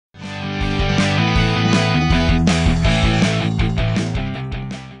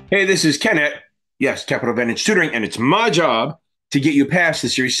Hey, this is Kenneth. Yes, Capital Advantage Tutoring, and it's my job to get you past the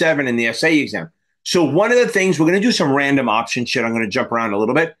Series 7 and the SA exam. So one of the things, we're going to do some random option shit. I'm going to jump around a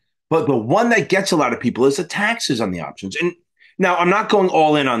little bit. But the one that gets a lot of people is the taxes on the options. And now I'm not going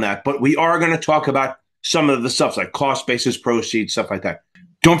all in on that, but we are going to talk about some of the stuff like cost basis, proceeds, stuff like that.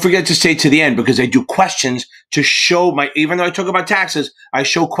 Don't forget to stay to the end because I do questions to show even though I talk about taxes, I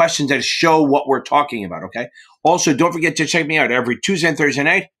show questions that show what we're talking about, okay? Also, don't forget to check me out every Tuesday and Thursday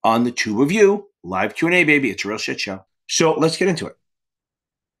night on the Two of You live Q&A, baby. It's a real shit show. So let's get into it.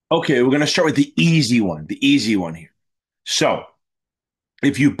 Okay, we're going to start with the easy one here. So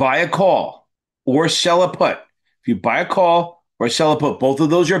if you buy a call or sell a put, if you buy a call or sell a put, both of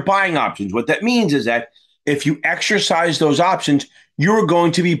those are buying options. What that means is that if you exercise those options, you're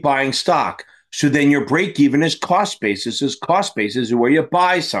going to be buying stock. So then your break even is cost basis. Cost basis is where you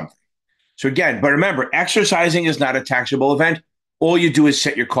buy something. So again, but remember, exercising is not a taxable event. All you do is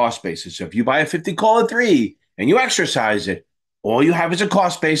set your cost basis. So if you buy a 50 call at 3 and you exercise it, all you have is a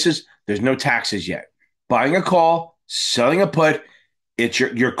cost basis. There's no taxes yet. Buying a call, selling a put, it's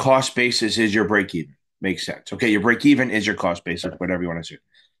your cost basis is your break even. Makes sense. Okay, your break even is your cost basis, whatever you want to say.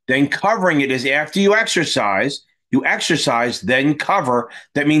 Then covering it is after you exercise, then cover.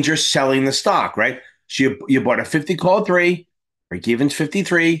 That means you're selling the stock, right? So you bought a 50 call at 3, break even's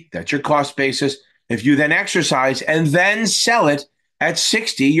 53. That's your cost basis. If you then exercise and then sell it at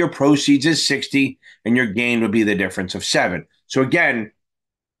 60, your proceeds is 60 and your gain would be the difference of 7. So again,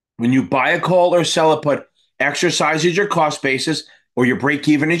 when you buy a call or sell a put, exercise is your cost basis or your break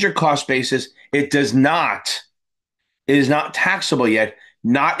even is your cost basis. It is not taxable yet,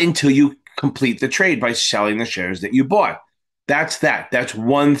 not until you complete the trade by selling the shares that you bought. That's that. That's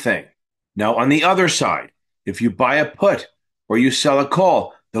one thing. Now, on the other side, if you buy a put or you sell a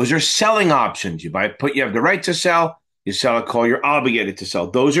call, those are selling options. You buy a put, you have the right to sell. You sell a call, you're obligated to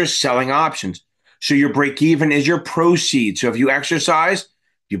sell. Those are selling options. So your break even is your proceeds. So if you exercise,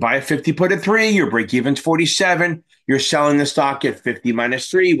 you buy a 50 put at 3, your break even's 47. You're selling the stock at 50 minus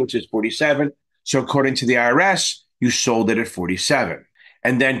 3, which is 47. So according to the IRS, you sold it at 47.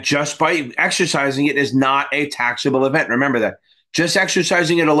 And then just by exercising it is not a taxable event. Remember that. Just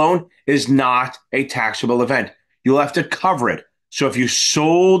exercising it alone is not a taxable event. You'll have to cover it. So if you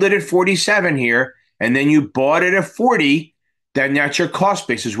sold it at 47 here and then you bought it at 40, then that's your cost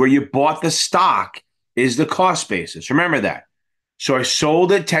basis. Where you bought the stock is the cost basis. Remember that. So I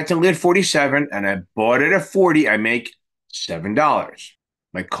sold it technically at 47 and I bought it at 40. I make $7.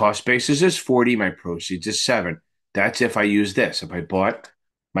 My cost basis is 40. My proceeds is 7. That's if I use this. If I bought,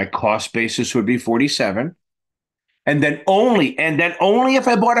 my cost basis would be 47. And then only if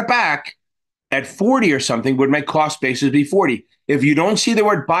I bought it back at 40 or something would my cost basis be 40. If you don't see the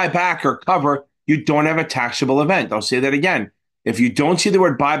word buy back or cover, you don't have a taxable event. I'll say that again. If you don't see the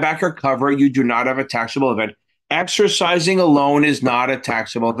word buyback or cover, you do not have a taxable event. Exercising alone is not a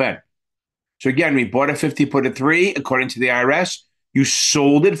taxable event. So again, we bought a 50 put at 3, according to the IRS. You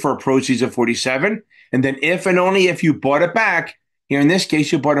sold it for proceeds of 47. And then if and only if you bought it back, here in this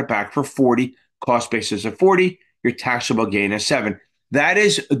case, you bought it back for 40, cost basis of 40, your taxable gain is 7. That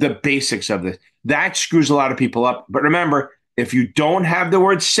is the basics of this. That screws a lot of people up. But remember, if you don't have the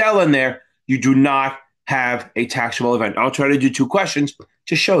word sell in there, you do not have a taxable event. I'll try to do 2 questions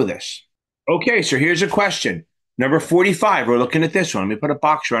to show this. Okay, so here's a question. Number 45, we're looking at this one. Let me put a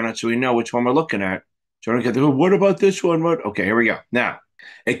box around it so we know which one we're looking at. So I don't get to go, what about this one? What? Okay, here we go. Now,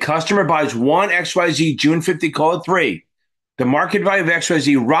 a customer buys one XYZ June 50 call at 3. The market value of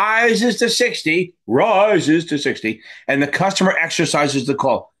XYZ rises to 60, and the customer exercises the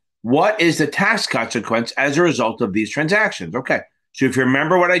call. What is the tax consequence as a result of these transactions? Okay, so if you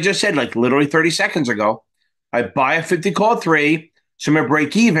remember what I just said, like literally 30 seconds ago, I buy a 50 call at 3, so my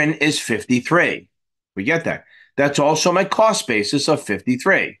break even is 53. We get that. That's also my cost basis of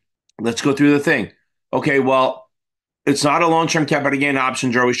 53. Let's go through the thing. Okay, well, it's not a long-term capital gain.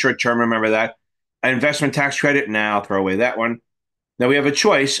 Options are always short-term. Remember that. An investment tax credit. Now I'll throw away that one. Now we have a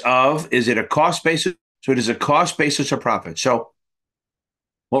choice of, is it a cost basis? So it is a cost basis or profit. So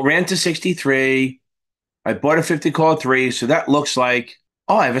what ran to 63? I bought a 50 call at 3. So that looks like,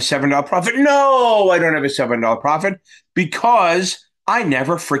 oh, I have a $7 profit. No, I don't have a $7 profit because I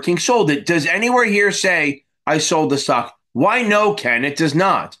never freaking sold it. Does anywhere here say I sold the stock? Why no, Ken? It does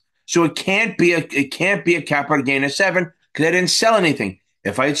not. So it can't be a capital gain of 7 because I didn't sell anything.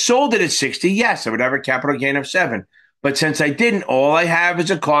 If I had sold it at 60, yes, I would have a capital gain of 7. But since I didn't, all I have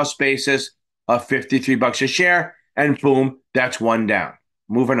is a cost basis of $53 a share, and boom, that's one down.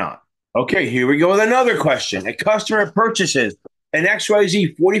 Moving on. Okay, here we go with another question. A customer purchases an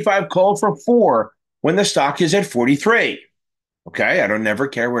XYZ 45 call for 4 when the stock is at 43. Okay, I don't never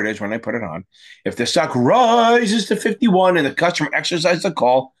care where it is when I put it on. If the stock rises to 51 and the customer exercises the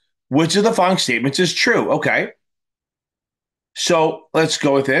call, which of the following statements is true? Okay, so let's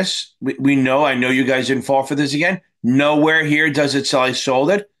go with this. We know, I know you guys didn't fall for this again. Nowhere here does it say I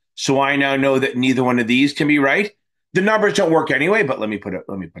sold it. So I now know that neither one of these can be right. The numbers don't work anyway, but let me put an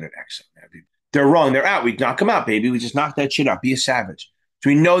X on there. They're wrong. They're out. We knock them out, baby. We just knock that shit out. Be a savage. So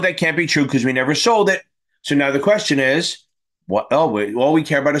we know that can't be true because we never sold it. So now the question is, what? Oh, all we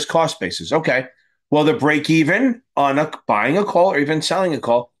care about is cost basis. Okay. Well, the break even on buying a call or even selling a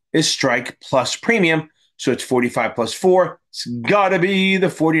call is strike plus premium. So it's 45 plus 4. It's got to be the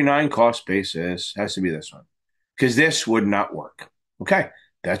 49 cost basis. Has to be this one because this would not work. Okay.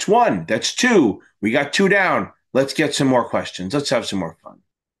 That's one. That's two. We got two down. Let's get some more questions. Let's have some more fun.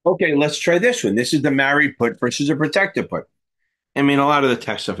 Okay, let's try this one. This is the married put versus a protected put. I mean, a lot of the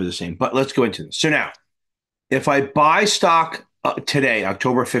tech stuff is the same, but let's go into this. So now, if I buy stock today,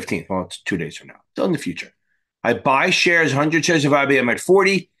 October 15th, well, it's 2 days from now, still in the future, I buy shares, 100 shares of IBM at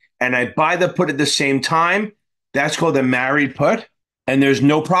 40, and I buy the put at the same time. That's called a married put. And there's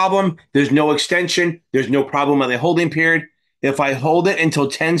no problem. There's no extension. There's no problem with the holding period. If I hold it until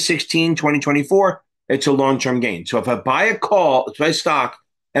 10/16/2024, it's a long-term gain. So if I buy a call, if I stock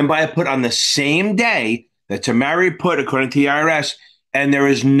and buy a put on the same day, that's a married put according to the IRS, and there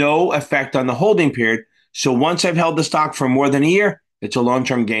is no effect on the holding period. So once I've held the stock for more than a year, it's a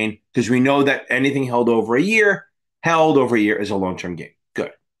long-term gain because we know that anything held over a year is a long-term gain.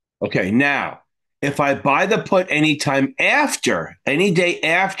 Good. Okay, now if I buy the put anytime after, any day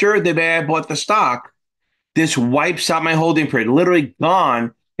after the day I bought the stock, this wipes out my holding period, literally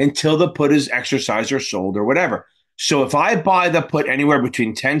gone until the put is exercised or sold or whatever. So if I buy the put anywhere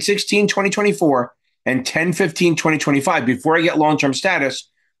between 10/16/2024 and 10/15/2025, before I get long-term status,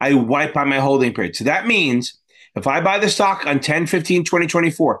 I wipe out my holding period. So that means if I buy the stock on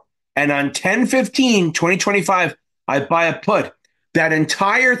 10/15/2024 and on 10/15/2025, I buy a put, that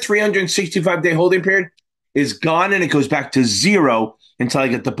entire 365-day holding period is gone and it goes back to zero until I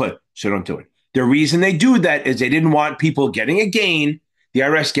get the put. So don't do it. The reason they do that is they didn't want people getting a gain, the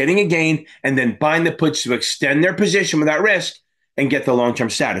IRS getting a gain, and then buying the puts to extend their position without risk and get the long-term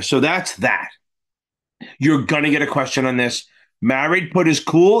status. So that's that. You're going to get a question on this. Married put is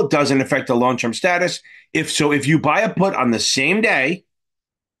cool. It doesn't affect the long-term status. If you buy a put on the same day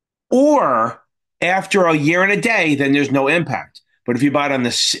or after a year and a day, then there's no impact. But if you buy it on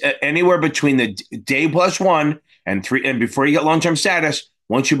anywhere between the day plus one and three, and before you get long-term status,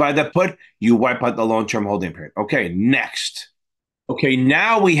 once you buy that put, you wipe out the long-term holding period. Okay, next. Okay,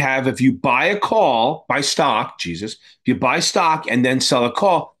 now we have if you buy a call, buy stock, Jesus, if you buy stock and then sell a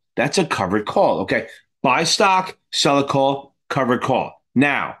call, that's a covered call. Okay, buy stock, sell a call, covered call.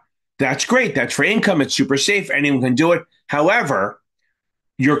 Now, that's great. That's for income. It's super safe. Anyone can do it. However,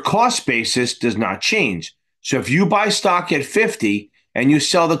 your cost basis does not change. So if you buy stock at 50 and you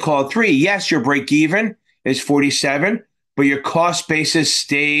sell the call at 3, yes, your break even is 47, but your cost basis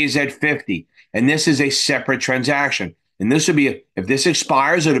stays at 50. And this is a separate transaction. And this will be, if this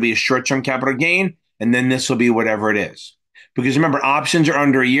expires, it'll be a short-term capital gain, and then this will be whatever it is. Because remember, options are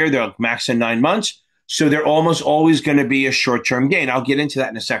under a year, they're max in 9 months. So they're almost always going to be a short-term gain. I'll get into that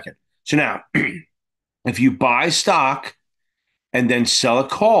in a second. So now, if you buy stock and then sell a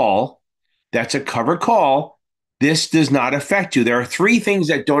call, that's a covered call. This does not affect you. There are three things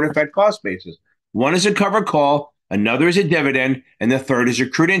that don't affect cost basis. One is a covered call, another is a dividend, and the third is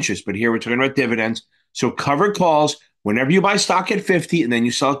accrued interest. But here we're talking about dividends. So covered calls, whenever you buy stock at 50 and then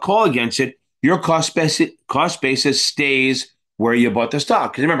you sell a call against it, your cost basis stays where you bought the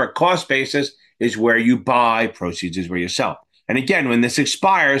stock. Because remember, cost basis is where you buy, proceeds is where you sell. And again, when this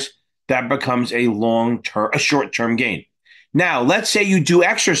expires, that becomes a short-term gain. Now, let's say you do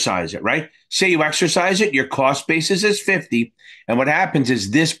exercise it, right? Say you exercise it, your cost basis is 50, and what happens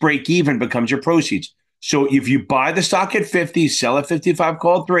is this break even becomes your proceeds. So if you buy the stock at 50, sell at 55,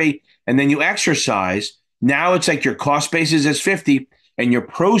 call 3, and then you exercise, now it's like your cost basis is 50 and your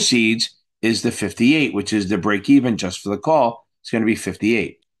proceeds is the 58, which is the break even just for the call. It's going to be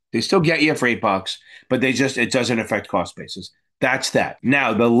 58. They still get you for $8, but it doesn't affect cost basis. That's that.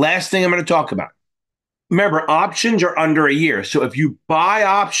 Now, the last thing I'm going to talk about. Remember, options are under a year. So if you buy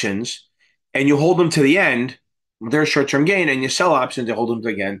options and you hold them to the end, they're a short-term gain, and you sell options and hold them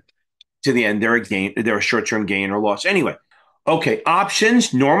to the end, they're a gain, they're a short-term gain or loss. Anyway, okay,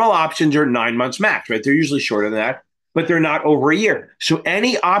 normal options are 9 months max, right? They're usually shorter than that, but they're not over a year. So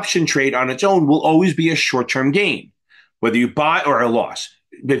any option trade on its own will always be a short-term gain, whether you buy or a loss.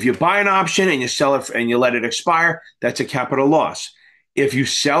 If you buy an option and you sell it and you let it expire, that's a capital loss. If you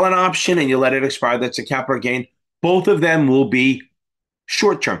sell an option and you let it expire, that's a capital gain. Both of them will be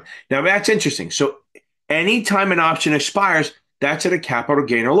short term. Now that's interesting. So anytime an option expires, that's at a capital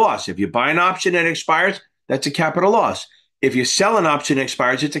gain or loss. If you buy an option and it expires, that's a capital loss. If you sell an option and it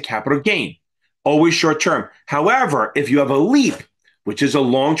expires, it's a capital gain. Always short term. However, if you have a leap, which is a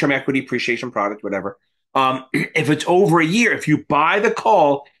long term equity appreciation product, whatever, if it's over a year, if you buy the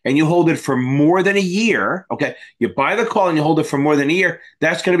call and you hold it for more than a year, okay, you buy the call and you hold it for more than a year,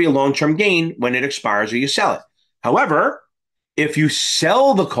 that's going to be a long term gain when it expires or you sell it. However, if you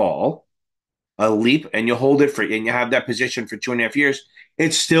sell the call, a leap, and you hold it for, and you have that position for 2.5 years,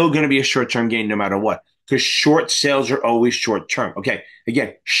 it's still going to be a short term gain no matter what, because short sales are always short term. Okay,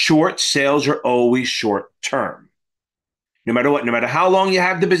 again, short sales are always short term. No matter what, no matter how long you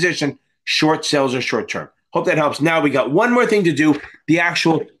have the position, short sales are short term. Hope that helps. Now we got one more thing to do, the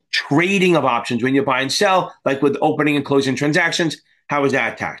actual trading of options when you buy and sell, like with opening and closing transactions. How is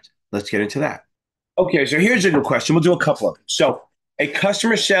that taxed? Let's get into that. Okay, so here's a good question. We'll do a couple of them. So a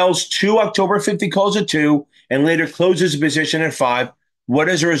customer sells 2 October 50 calls at 2 and later closes a position at 5. What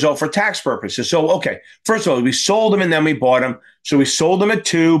is the result for tax purposes? So, okay, first of all, we sold them and then we bought them. So we sold them at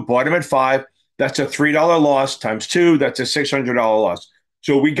 2, bought them at 5. That's a $3 loss times 2. That's a $600 loss.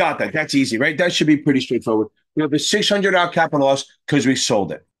 So we got that. That's easy, right? That should be pretty straightforward. We have a $600 capital loss because we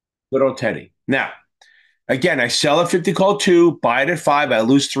sold it. Good old Teddy. Now, again, I sell at 50 call 2, buy it at 5. I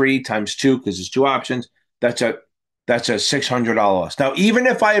lose 3 times 2 because there's 2 options. That's a $600 loss. Now, even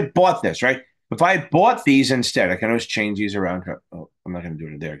if I had bought this, right? If I had bought these instead, I can always change these around. Oh, I'm not going to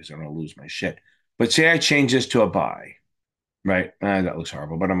do it there because I'm going to lose my shit. But say I change this to a buy, right? That looks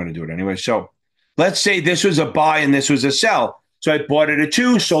horrible, but I'm going to do it anyway. So let's say this was a buy and this was a sell. So I bought it at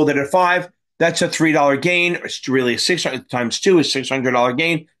 2, sold it at 5. That's a $3 gain. It's really a 600 times 2 is $600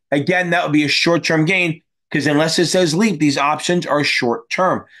 gain. Again, that would be a short-term gain because unless it says leap, these options are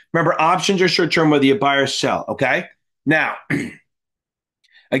short-term. Remember, options are short-term whether you buy or sell, okay? Now,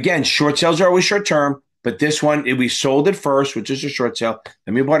 again, short sales are always short-term, but this one, we sold it first, which is a short sale,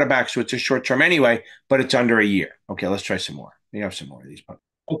 and we bought it back, so it's a short-term anyway, but it's under a year. Okay, let's try some more. We have some more of these.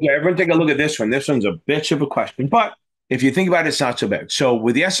 Okay, everyone take a look at this one. This one's a bitch of a question, but if you think about it, it's not so bad. So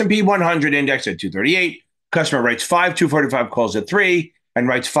with the S&P 100 index at 238, customer writes 5, 245 calls at 3, and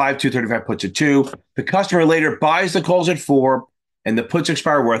writes 5, 235 puts at 2. The customer later buys the calls at 4, and the puts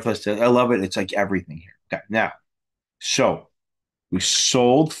expire worthless. I love it. It's like everything here. Okay, now, so we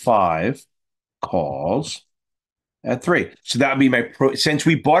sold 5 calls at 3. So that would be my since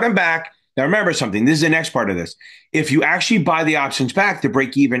we bought them back. Now remember something. This is the next part of this. If you actually buy the options back, the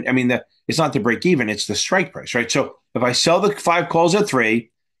break even, it's not the break even, it's the strike price, right? So if I sell the 5 calls at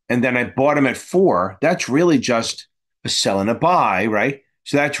 3 and then I bought them at 4, that's really just a sell and a buy, right?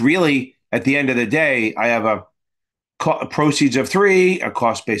 So that's really, at the end of the day, I have a proceeds of 3, a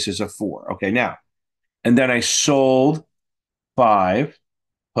cost basis of 4. Okay, now, and then I sold 5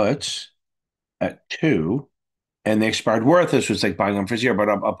 puts at 2, and they expired worthless, which is like buying them for 0, but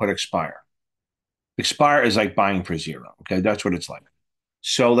I'll put expire. Expire is like buying for 0. Okay, that's what it's like.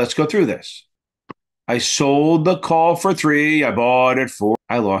 So let's go through this. I sold the call for 3. I bought it for,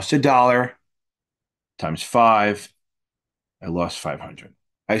 I lost $1 times 5. I lost 500.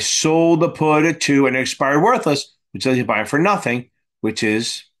 I sold the put at 2 and it expired worthless, which says you buy it for nothing, which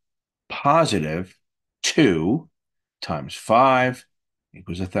is positive 2 times 5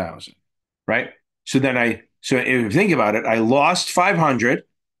 equals 1,000, right? So if you think about it, I lost 500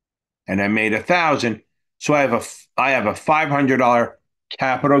 and I made 1,000. So I have a $500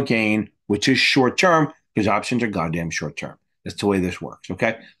 capital gain, which is short term because options are goddamn short term. That's the way this works.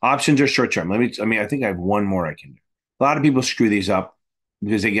 Okay, options are short term. I think I have one more I can do. A lot of people screw these up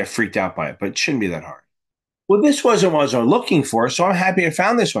because they get freaked out by it, but it shouldn't be that hard. Well, this wasn't what I was looking for, so I'm happy I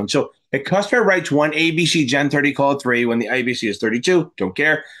found this one. So a customer writes 1 ABC Gen 30 call at 3 when the ABC is 32. Don't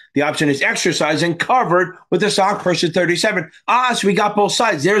care. The option is exercised and covered with the stock price at 37. So we got both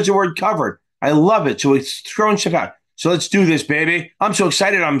sides. There's the word covered. I love it. So it's throwing stuff out. So let's do this, baby. I'm so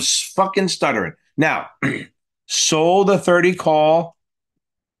excited. I'm fucking stuttering. Now, sold a 30 call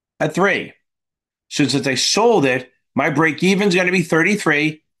at 3. So since I sold it, my break even is going to be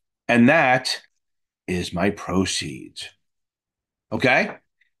 33, and that is my proceeds. Okay?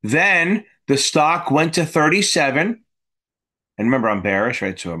 Then the stock went to 37. And remember, I'm bearish,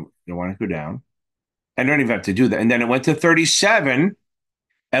 right? So I don't want to go down. I don't even have to do that. And then it went to 37,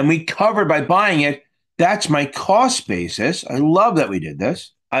 and we covered by buying it. That's my cost basis. I love that we did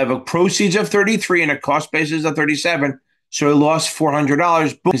this. I have a proceeds of 33 and a cost basis of 37. So I lost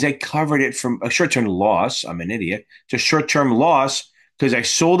 $400 because I covered it from a short-term loss. I'm an idiot. It's a short-term loss because I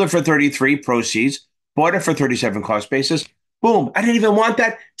sold it for 33 proceeds, bought it for 37 cost basis, Boom. I didn't even want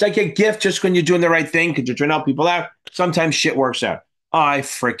that. It's like a gift just when you're doing the right thing because you're trying to help people out. Sometimes shit works out. I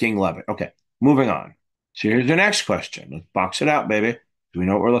freaking love it. Okay, moving on. So here's the next question. Let's box it out, baby. Do we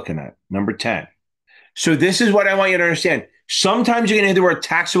know what we're looking at? Number 10. So this is what I want you to understand. Sometimes you're going to hear the word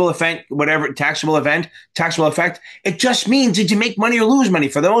taxable event, whatever, taxable event, taxable effect. It just means did you make money or lose money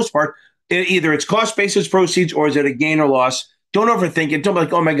for the most part? Either it's cost basis proceeds or is it a gain or loss? Don't overthink it. Don't be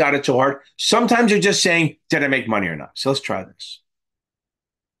like, oh my God, it's so hard. Sometimes you're just saying, did I make money or not? So let's try this.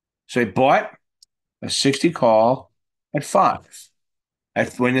 So I bought a 60 call at 5.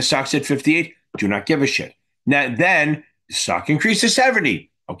 When the stock's at 58, do not give a shit. Now, then the stock increased to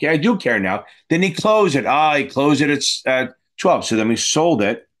 70. Okay, I do care now. Then he closed it. He closed it at 12. So then we sold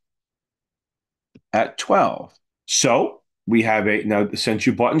it at 12. So we have now, since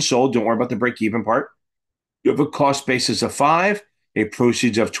you bought and sold, don't worry about the break even part. You have a cost basis of 5, a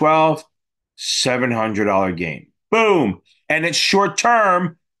proceeds of 12, $700 gain. Boom. And it's short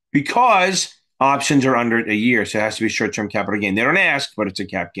term because options are under a year. So it has to be short term capital gain. They don't ask, but it's a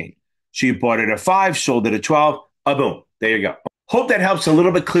cap gain. So you bought it at 5, sold it at 12. Boom. There you go. Hope that helps a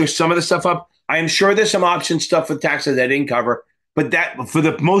little bit clear some of the stuff up. I am sure there's some option stuff with taxes that I didn't cover, but that for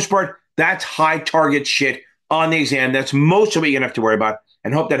the most part, that's high target shit on the exam. That's most of what you're going to have to worry about.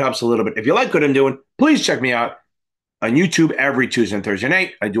 And hope that helps a little bit. If you like what I'm doing, please check me out on YouTube every Tuesday and Thursday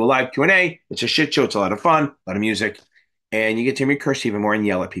night. I do a live Q&A. It's a shit show. It's a lot of fun, a lot of music. And you get to hear me curse even more and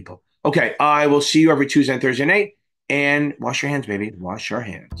yell at people. Okay, I will see you every Tuesday and Thursday night. And wash your hands, baby. Wash your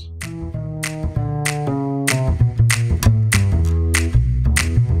hands.